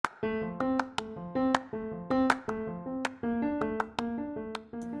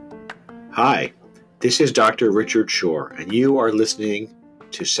Hi, this is Dr. Richard Shore, and you are listening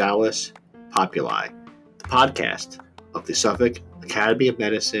to Salus Populi, the podcast of the Suffolk Academy of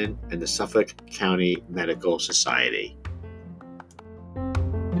Medicine and the Suffolk County Medical Society.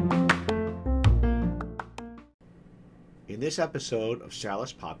 In this episode of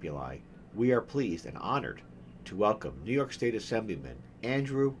Salus Populi, we are pleased and honored to welcome New York State Assemblyman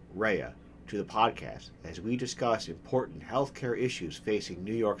Andrew Rea to the podcast as we discuss important healthcare issues facing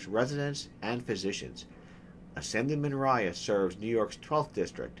New York's residents and physicians. Assemblyman Rea serves New York's 12th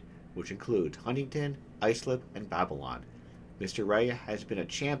District, which includes Huntington, Islip, and Babylon. Mr. Rea has been a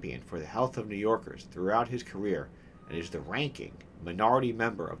champion for the health of New Yorkers throughout his career and is the ranking minority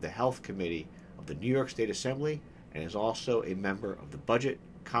member of the Health Committee of the New York State Assembly and is also a member of the Budget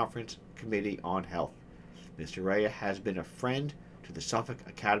Conference Committee on Health. Mr. Rea has been a friend to the Suffolk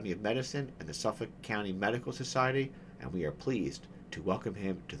Academy of Medicine and the Suffolk County Medical Society, and we are pleased to welcome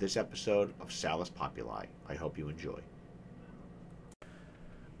him to this episode of Salus Populi. I hope you enjoy.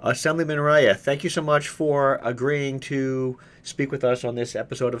 Assemblyman Rea, thank you so much for agreeing to speak with us on this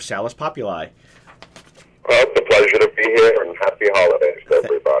episode of Salus Populi. Well, it's a pleasure to be here, and happy holidays to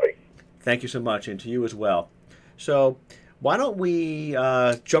everybody. Thank you so much, and to you as well. So, why don't we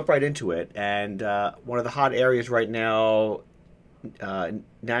jump right into it? And one of the hot areas right now,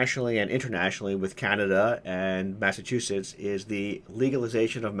 nationally and internationally with Canada and Massachusetts, is the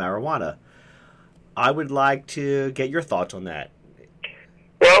legalization of marijuana. I would like to get your thoughts on that.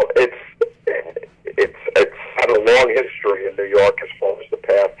 Well, it's had a long history in New York as far as the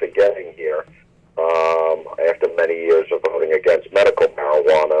path to getting here. After many years of voting against medical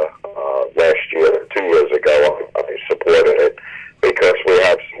marijuana, last year, 2 years ago, I supported it because we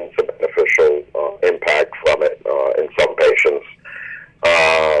have seen some beneficial impact from it in some patients.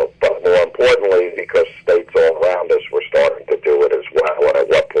 But more importantly, because states all around us were starting to do it as well. And at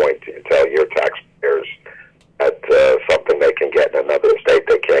what point do you tell your taxpayers that something they can get in another state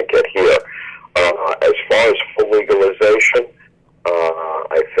they can't get here? As far as full legalization,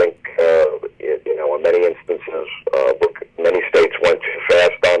 I think, in many instances, many states went too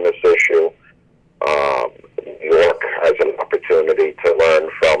fast on this issue. New York has an opportunity to learn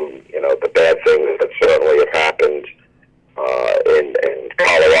from, the bad things that certainly have happened in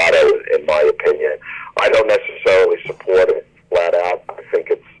Colorado, in my opinion. I don't necessarily support it flat out. I think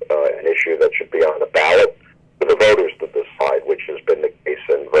it's an issue that should be on the ballot for the voters to decide, which has been the case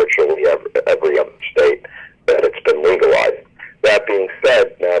in virtually every other state that it's been legalized. That being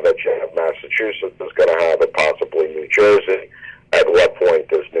said, now that you have Massachusetts is going to have it, possibly New Jersey, at what point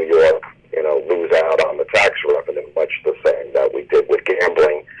does New York, lose out on the tax revenue, much the same that we did with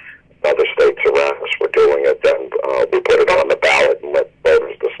gambling? Other states around us were doing it, then we put it on the ballot and let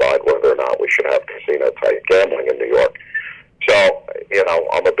voters decide whether or not we should have casino-type gambling in New York. So,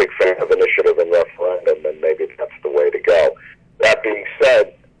 I'm a big fan of initiative and referendum, and maybe that's the way to go. That being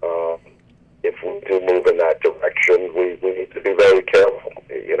said, if we do move in that direction, we need to be very careful.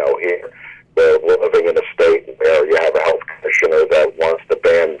 Here, we're living in a state where you have a health commissioner that wants to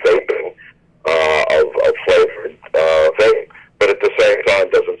ban vaping of flavored vape, but at the same time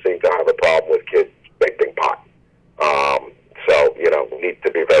doesn't seem to have a problem with kids vaping pot. So, we need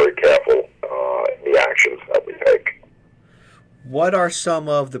to be very careful in the actions that we take. What are some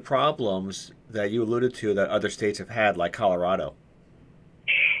of the problems that you alluded to that other states have had, like Colorado?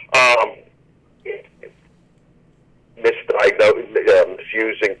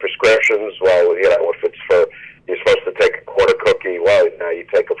 Misusing prescriptions. Well, if it's you're supposed to take a quarter cookie, well, now you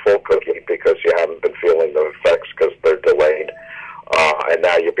take a full cookie because you haven't been feeling the effects because they're delayed. And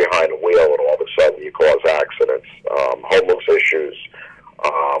now you're behind the wheel, and all of a sudden you cause accidents. Homeless issues,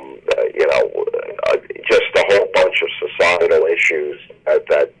 just a whole bunch of societal issues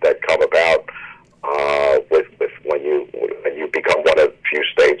that come about with when you become one of the few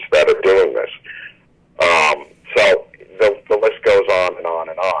states that are doing this. So the list goes on and on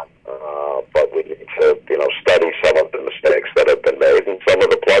and on. But we need to, study some of the mistakes that have been made and some of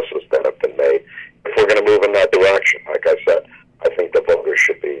the pluses that have been made. If we're going to move in that direction, like I said, I think the voters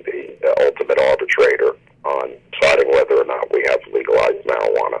should be the ultimate arbitrator on deciding whether or not we have legalized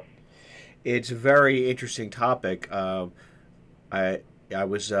marijuana. It's a very interesting topic. I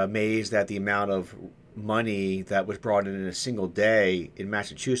was amazed at the amount of money that was brought in a single day in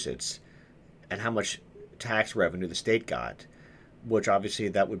Massachusetts and how much tax revenue the state got, which obviously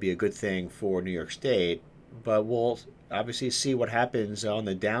that would be a good thing for New York State. But we'll obviously see what happens on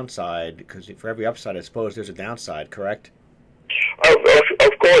the downside, because for every upside, I suppose, there's a downside, correct? Of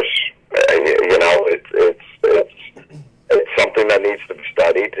course. It's something that needs to be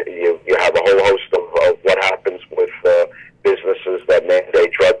studied. right? You have a whole host of what happens with businesses that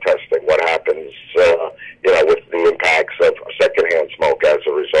mandate drug testing. What happens, with the impacts of secondhand smoke as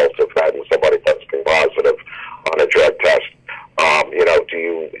a result of having somebody testing positive on a drug test.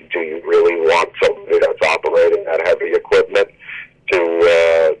 Do you really want somebody that's operating that heavy equipment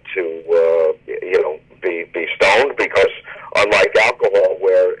to be stoned? Because unlike alcohol,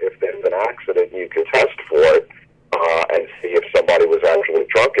 where if there's an accident, you can test for it and see if somebody was actually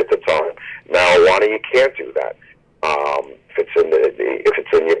drunk at the time. Marijuana, you can't do that. If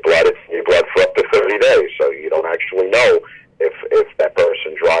it's in your blood, it's in your blood for up to 30 days, so you don't actually know if that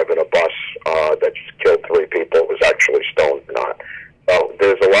person driving a bus that just killed 3 people was actually stoned or not. So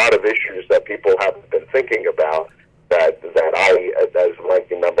there's a lot of issues that people haven't been thinking about that I, as a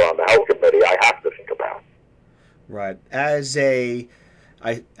ranking member on the health committee, I have to think about. Right. As a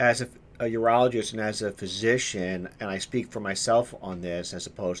urologist and as a physician, and I speak for myself on this as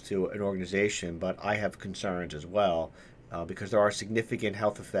opposed to an organization, but I have concerns as well because there are significant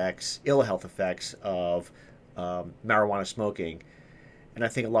ill health effects of marijuana smoking, and I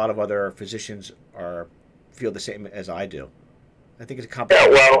think a lot of other physicians feel the same as I do. I think it's a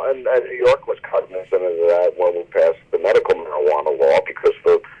complicated. Yeah, well, and New York was cognizant of that when we passed the medical marijuana law, because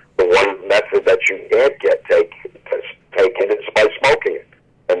the one method that you can't get taken is by smoking it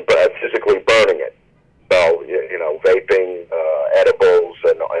and physically burning it. So vaping, edibles,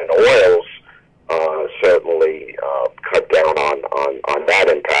 and oils certainly cut down on that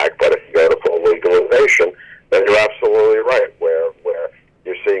impact. But if you go to full legalization, then you're absolutely right. Where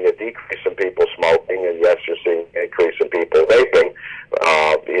you're seeing a decrease in people smoking, and yes, you're seeing an increase in people vaping.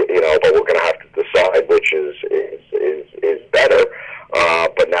 But we're going to have to decide which is better.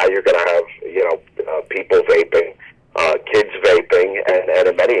 But now you're going to have people vaping, kids vaping, and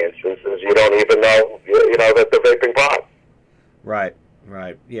in many instances you don't even know that they're vaping pot. Right.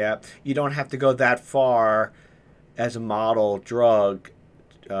 Yeah, you don't have to go that far as a model drug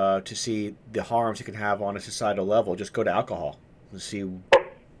to see the harms it can have on a societal level. Just go to alcohol and see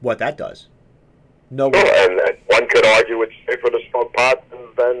what that does. No. And one could argue it's safer to smoke pot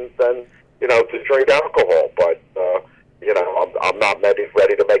than to drink alcohol, but I'm not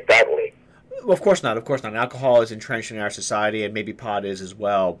ready to make that leap. Well, of course not. Alcohol is entrenched in our society, and maybe pot is as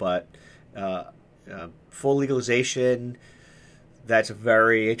well. But full legalization, that's a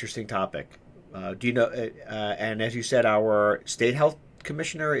very interesting topic. Do you know? And as you said, our state health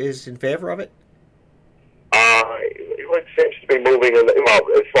commissioner is in favor of it. It seems to be moving as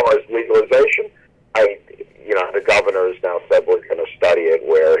far as legalization. The governor has now said we're going to study it,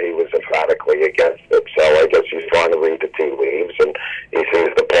 where he was emphatically against it. So I guess he's trying to read the tea leaves, and he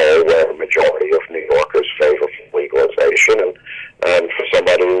sees the poll where a majority of New Yorkers favor legalization. And for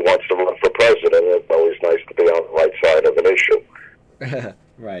somebody who wants to run for president, it's always nice to be on the right side of an issue.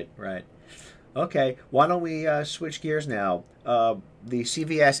 Right. Okay, why don't we switch gears now? The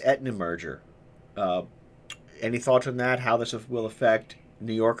CVS-Aetna merger. Any thoughts on that? How this will affect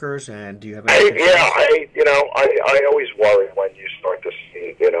New Yorkers, and do you have any? I always worry when you start to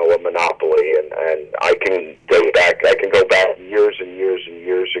see a monopoly, and I can go back years and years and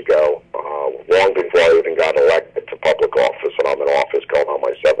years ago, long before I even got elected to public office, and I'm in office going on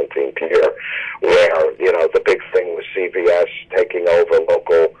my 17th year, where the big thing was CVS taking over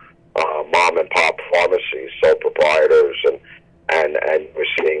local mom and pop pharmacies, sole proprietors, and we're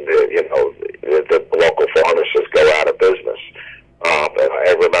seeing the local pharmacists go out of business. And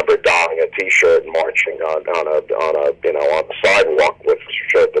I remember donning a T-shirt and marching on the sidewalk with a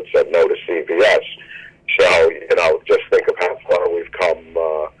shirt that said "No to CVS." So just think of how far we've come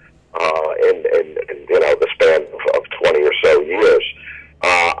in the span of 20 or so years.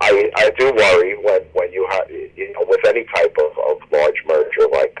 I do worry when you have with any type of large merger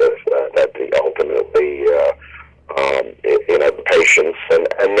like this that ultimately the patients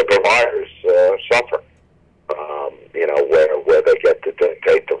and the providers suffer. Where they get to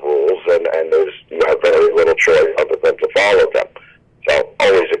dictate the rules, and you have very little choice other than to follow them. So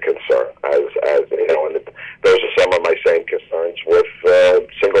always a concern, as and those are some of my same concerns with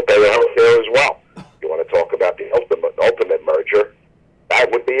single payer health care as well. You want to talk about the ultimate merger,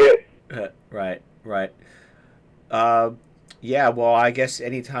 that would be it. Right. Yeah, well, I guess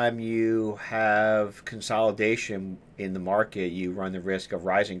anytime you have consolidation in the market, you run the risk of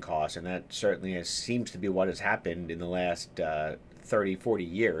rising costs, and that certainly seems to be what has happened in the last 30, 40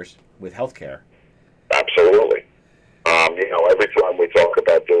 years with healthcare. Absolutely. Every time we talk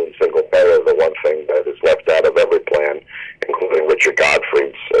about doing single payer, the one thing that is left out of every plan, including Richard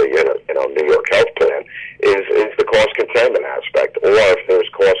Godfrey's New York Health Plan, is the cost containment aspect. Or if there's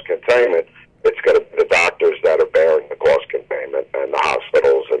cost containment, it's going to be the doctors that are bearing the cost containment, and the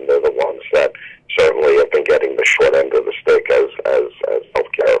hospitals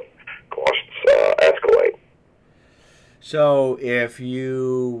So if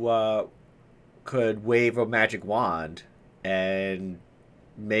you could wave a magic wand and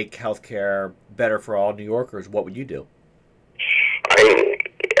make healthcare better for all New Yorkers, what would you do? I,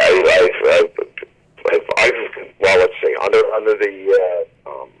 well, let's see. Under the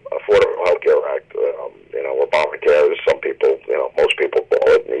Affordable Health Care Act, Obamacare, as some people, most people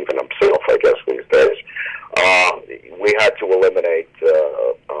call it, and even himself, I guess, these days, we had to eliminate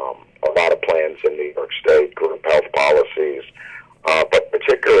a lot of plans in New York State, group health policies, but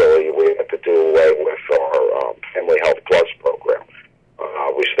particularly we had to do away with our Family Health Plus program.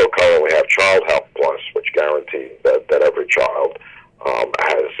 We still currently have Child Health Plus, which guarantees that every child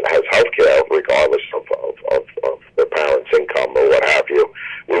has health care regardless of their parents' income or what have you.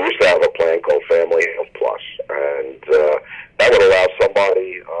 We used to have a plan called Family Health Plus, and that would allow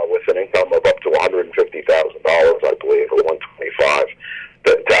somebody with an income of up to $150,000, I believe, or $125,000,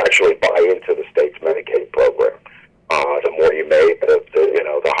 to actually buy into the state's Medicaid program. The more you made, the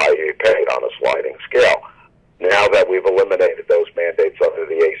higher you paid on a sliding scale. Now that we've eliminated those mandates under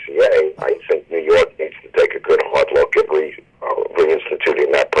the ACA, I think New York needs to take a good hard look at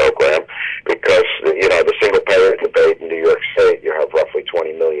reinstituting that program, because the single payer debate in New York State, you have roughly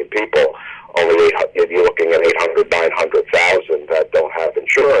 20 million people. Only you're looking at 800, 900,000 that don't have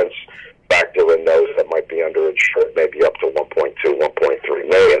insurance. Factor in those that might be underinsured, maybe up to 1.2, 1.3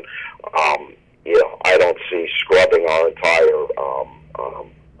 million. I don't see scrubbing our entire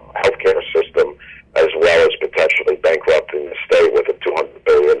healthcare system, as well as potentially bankrupting the state with a $200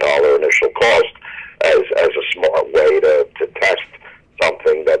 billion initial cost, as a smart way to test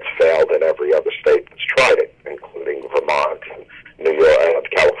something that's failed in every other state that's tried it, including Vermont and New York, and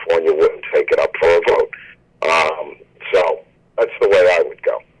California wouldn't take it up for a vote. So that's the way I would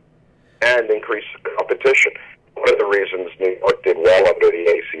go. And increase competition. One of the reasons New York did well under the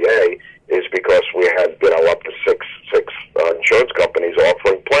ACA is because we had, up to six insurance companies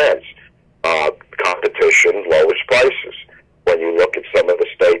offering plans. Competition lowers prices. When you look at some of the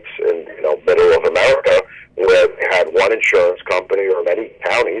states in middle of America where they had one insurance company, or many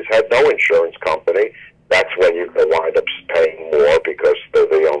counties had no insurance company, that's when you're going to wind up paying more because they're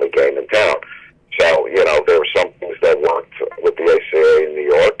the only game in town. So, there were some things that worked with the ACA in New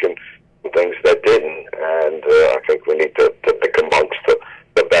York and things that didn't, and I think we need to pick amongst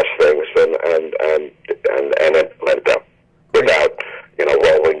the best things and implement them without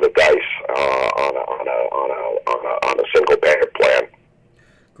rolling the dice on a single payer plan.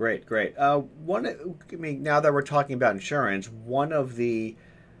 Great. Now that we're talking about insurance, one of the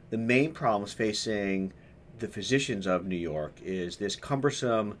main problems facing the physicians of New York is this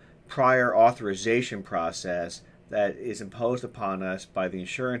cumbersome prior authorization process that is imposed upon us by the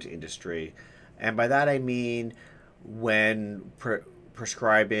insurance industry. And by that I mean when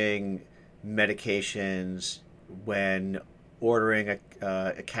prescribing medications, when ordering a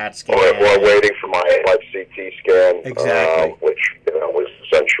CAT scan. Or waiting for my CT scan, exactly. Which was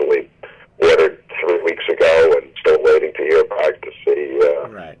essentially ordered 3 weeks ago, and still waiting to hear back to see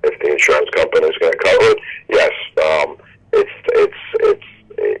if the insurance company is going to cover it. Yes, it's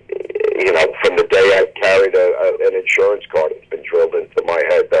from the day I carried an insurance card, it's been drilled into my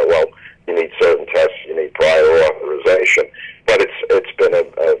head that, well, you need certain tests, you need prior authorization. But it's been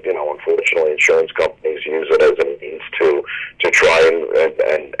unfortunately, insurance companies use it as a means to try and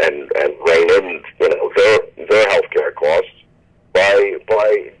rein in their healthcare costs by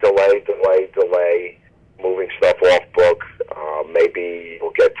delay, moving stuff off book. Maybe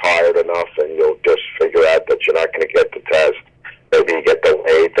you'll get tired enough and you'll just figure out that you're not going to get the test. Maybe you get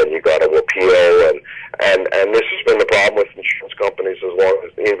delayed, then you got to appeal, and this has been the problem with insurance companies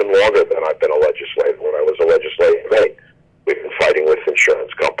even longer than I've been a legislator. When I was a legislative aide, we've been fighting with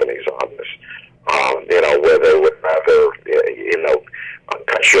insurance companies on this. Where they would rather,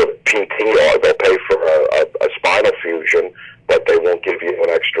 cut your PTR, they'll pay for a spinal fusion, but they won't give you an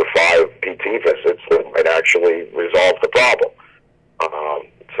extra 5 PT visits that might actually resolve the problem.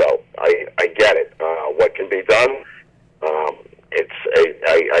 So I get it. What can be done?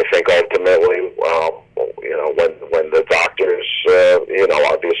 I think ultimately, when the doctors,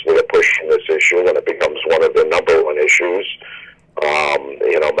 obviously are pushing this issue, and it becomes one of the number one issues,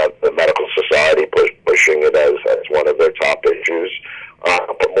 the medical society pushing it as one of their top issues.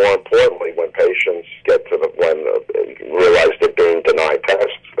 But more importantly, when patients get to realize they're being denied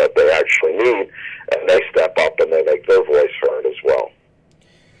tests that they actually need, and they step up and they make their voice heard as well.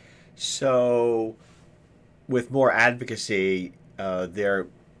 So, with more advocacy, there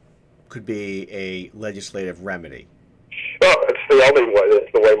could be a legislative remedy. Well, it's the only way.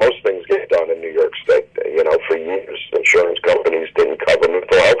 It's the way most things get done in New York State. For years, insurance companies didn't cover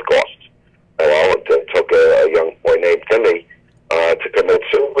mental health costs. Well, it took a young boy named Timmy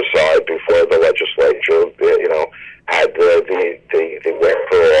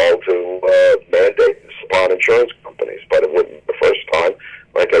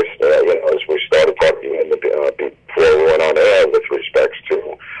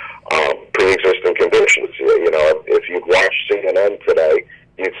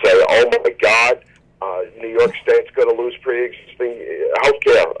you'd say, "Oh my God, New York State's going to lose pre-existing health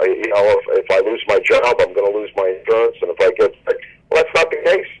care. If I lose my job, I'm going to lose my insurance, and if I get sick." Well, that's not the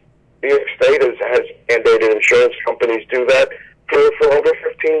case. New York State has mandated insurance companies do that for over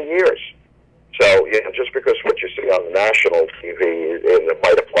 15 years. So, just because what you see on national TV it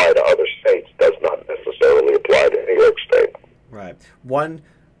might apply to other states does not necessarily apply to New York State. Right. One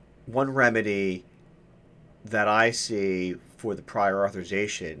remedy that I see for the prior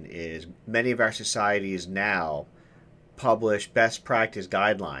authorization is many of our societies now publish best practice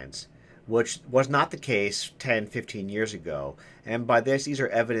guidelines, which was not the case 10, 15 years ago. And by this, these are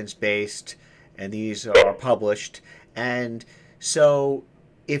evidence-based, and these are published. And so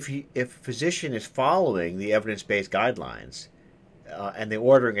if a physician is following the evidence-based guidelines and they're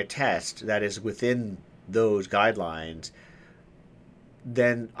ordering a test that is within those guidelines,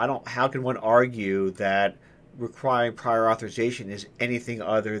 then how can one argue that requiring prior authorization is anything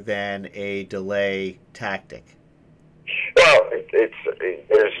other than a delay tactic? Well,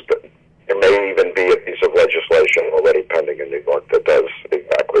 there may even be a piece of legislation already pending in New York that does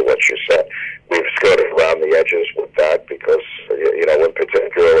exactly what you said. We've skirted around the edges with that because, in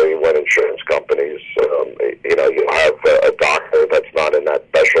particularly when insurance companies, you have a doctor that's not in that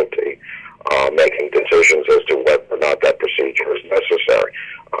specialty making decisions as to whether or not that procedure is necessary.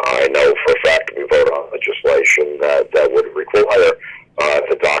 I know for a fact we voted on legislation that would require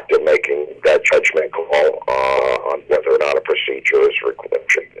the doctor making that judgment call on whether or not a procedure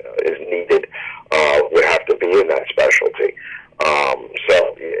is needed would have to be in that specialty.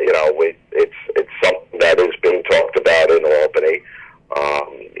 So it's something that is being talked about in Albany.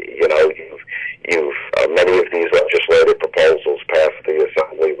 You've many of these legislative proposals pass the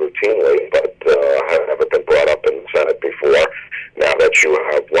Assembly routinely, but have never been brought up in the Senate before. Now that you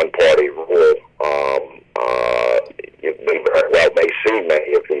have one-party rule, you very well may see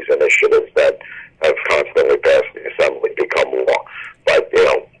many of these initiatives that have constantly passed the Assembly become law. But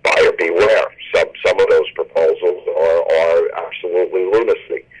buyer beware. Some of those proposals are absolutely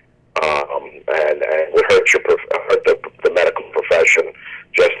lunacy, and would hurt the medical profession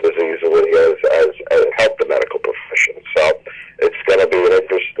just as easily as help the medical profession. So it's going to be an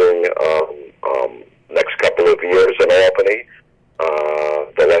interesting next couple of years in Albany.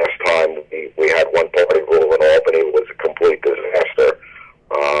 The last time we had one-party rule in Albany was a complete disaster.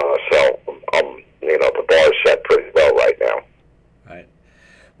 So the bar is set pretty well right now. Right.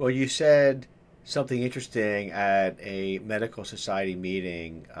 Well, you said something interesting at a medical society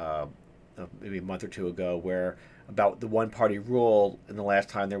meeting maybe a month or two ago about the one-party rule, and the last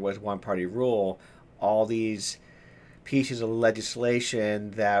time there was one-party rule, all these pieces of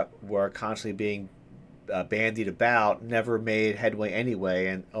legislation that were constantly being bandied about never made headway anyway,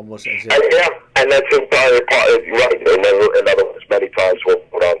 and almost as if... Yeah, and that's entirely right. In other words, many times we'll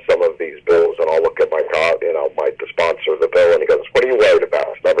put on some of these bills, and I'll look at the sponsor of the bill, and he goes, "What are you worried about?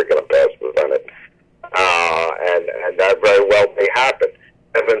 It's never going to pass the Senate." And that very well may happen.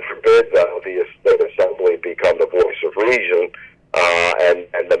 Heaven forbid, though, the Assembly become the voice of reason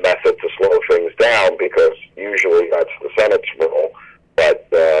and the method to slow things down, because usually that's the Senate's role, but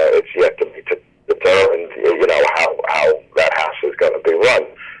it's yet to be determined, how that House is going to be run.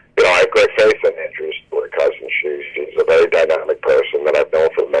 I have great faith in Andrew Stewart Cousin. She's a very dynamic person that I've known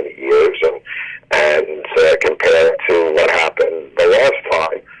for many years, and compared to what happened the last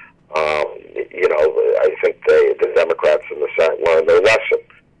time, I think the Democrats in the Senate learned their lesson.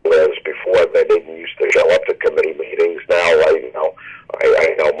 Whereas before they didn't used to show up to committee meetings. Now I know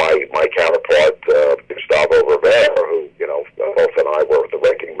my counterpart Gustavo Rivera, who both and I were the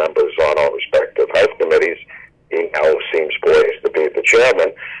ranking members on our respective House committees. He now seems poised to be the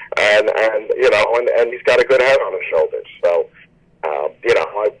chairman, and he's got a good head on his shoulders. So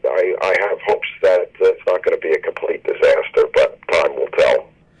I have hopes that it's not going to be a complete disaster, but time will tell.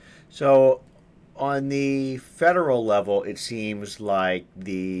 So, on the federal level, it seems like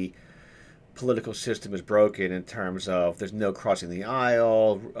the political system is broken in terms of there's no crossing the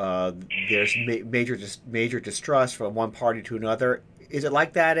aisle, there's major distrust from one party to another. Is it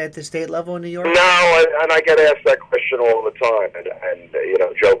like that at the state level in New York? No, and I get asked that question all the time. And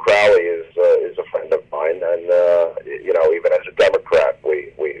Joe Crowley is a friend of mine, and even as a Democrat,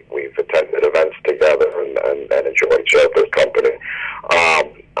 we've attended events together and enjoyed each other's company.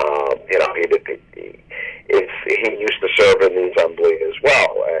 He used to serve in the Assembly as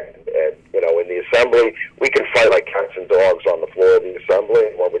well, and in the Assembly we can fight like cats and dogs on the floor of the Assembly,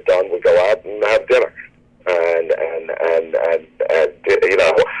 and when we're done, we go out and have dinner. And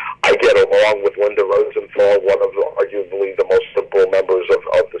I get along with Linda Rosenthal, one of arguably the most simple members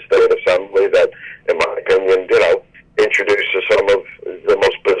of the State Assembly, that, in my opinion, introduces some of the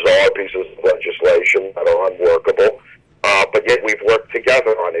most unworkable. But yet we've worked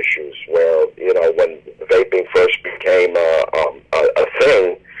together on issues where, when vaping first became a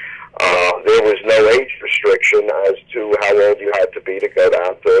thing, there was no age restriction as to how old you had to be to go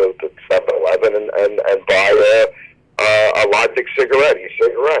down to 7-Eleven and buy a Logic cigarette,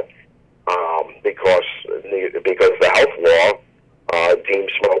 e-cigarette, because the health law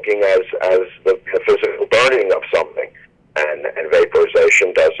deems smoking as the physical burning of something, and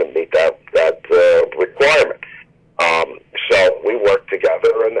vaporization doesn't meet that requirement. So we worked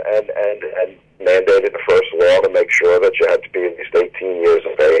together and mandated the first law to make sure that you had to be at least 18 years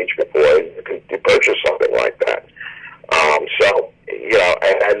of age before you purchase something like that.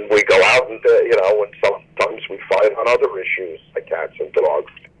 And we go out and sometimes we fight on other issues like cats and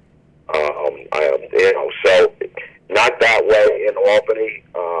dogs. So not that way in Albany,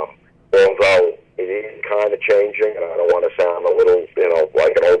 although it is kind of changing, and I don't want to sound a little,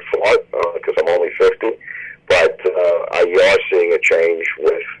 like an old fart because I'm only 50. But you are seeing a change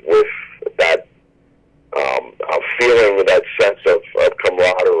with that feeling, that sense of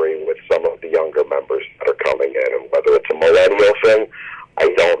camaraderie with some of the younger members that are coming in. And whether it's a millennial thing, I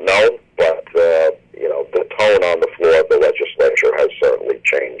don't know. But, the tone on the floor of the legislature has certainly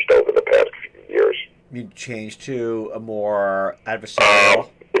changed over the past few years. You changed to a more adversarial?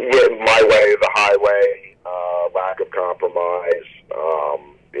 Yeah, my way, the highway, lack of compromise,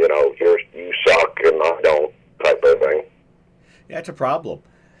 you suck and I don't type of thing. Yeah, it's a problem.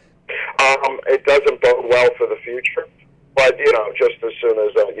 It doesn't bode well for the future, but just as soon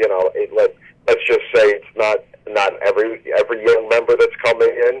as let's just say it's not every young member that's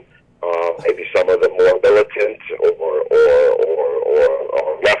coming in. Maybe some of them more militant or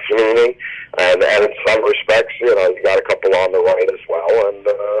left leaning, and in some respects, you got a couple on the right as well, and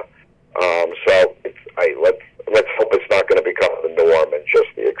so let's hope it's not going to become the norm and just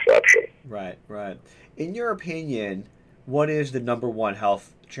the exception. Right. In your opinion, what is the number one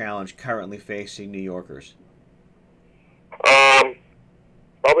health challenge currently facing New Yorkers?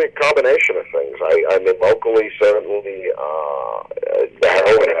 Probably a combination of things. I mean, locally, certainly, the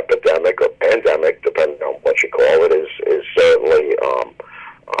heroin epidemic or pandemic, depending on what you call it, is certainly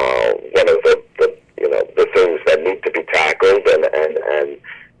one of the things that need to be tackled. And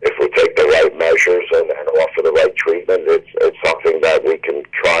if we take the right measures and offer the right treatment, it's something that we can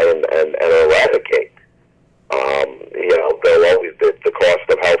try and eradicate. There'll always the cost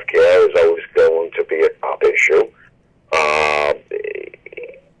of health care is always going to be a top issue.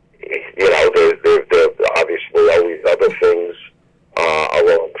 There obviously always other things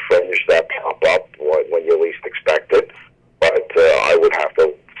along the fringe that pop up when you least expect it. But I would have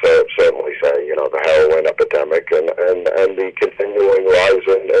to certainly say, the heroin epidemic and the continuing rise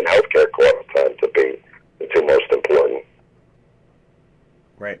in healthcare costs tend to be the two most important.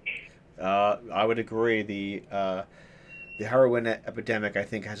 Right. I would agree. The heroin epidemic, I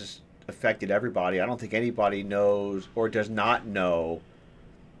think, has affected everybody. I don't think anybody knows or does not know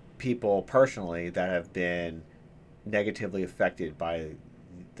people personally that have been negatively affected by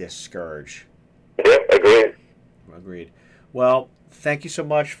this scourge. Yeah, agreed. Well, thank you so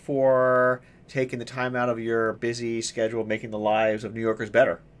much for taking the time out of your busy schedule, making the lives of New Yorkers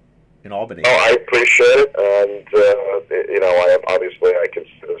better in Albany. Oh, I appreciate it, and I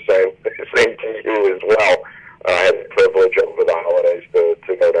consider the same to you as well. I had the privilege over the holidays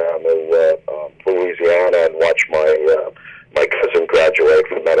to go down to Louisiana and watch my cousin graduate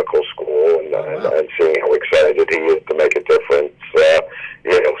from medical school, and seeing how excited he is to make a difference,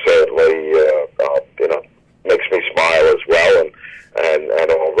 certainly makes me smile as well.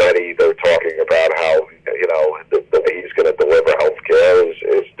 And already they're talking about how the way he's going to deliver health care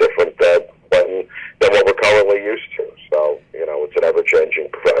is different than what we're currently used to. So it's an ever-changing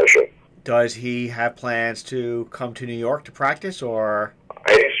profession. Does he have plans to come to New York to practice, or?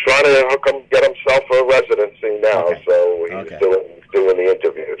 He's trying to get himself a residency now, so he's doing the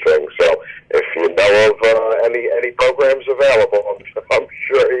interview thing. So if you know of any programs available, I'm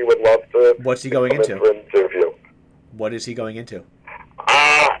sure he would love to. What's he going into? For an interview. What is he going into?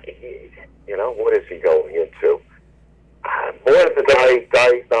 What is he going into? More of the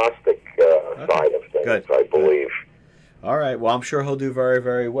diagnostic side of things, Good. I believe. All right. Well, I'm sure he'll do very,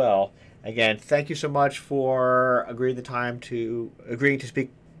 very well. Again, thank you so much for agreeing to speak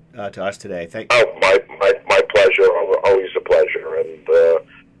to us today. Thank you. Oh, my pleasure. Always a pleasure. And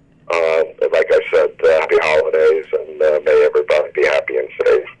like I said, happy holidays, and may everybody be happy and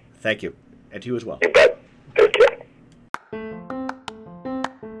safe. Thank you. And to you as well. You bet. Take care.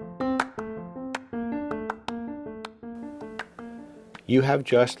 You have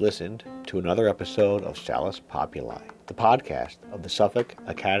just listened to another episode of Salus Populi, the podcast of the Suffolk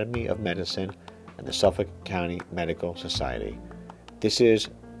Academy of Medicine and the Suffolk County Medical Society. This is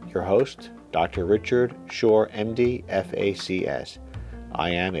your host, Dr. Richard Shore, MD, FACS.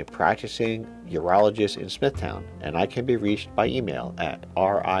 I am a practicing urologist in Smithtown, and I can be reached by email at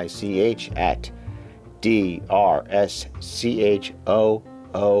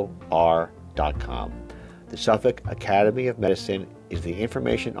rich@drschhoor.com. The Suffolk Academy of Medicine is the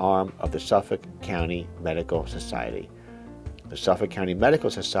information arm of the Suffolk County Medical Society. The Suffolk County Medical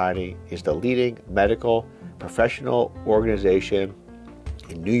Society is the leading medical professional organization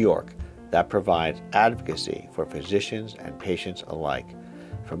in New York that provides advocacy for physicians and patients alike.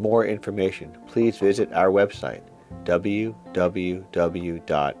 For more information, please visit our website,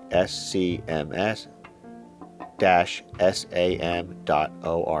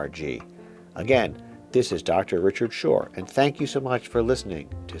 www.scms-sam.org. Again, this is Dr. Richard Shore, and thank you so much for listening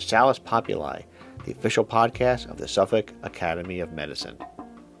to Salus Populi, the official podcast of the Suffolk Academy of Medicine.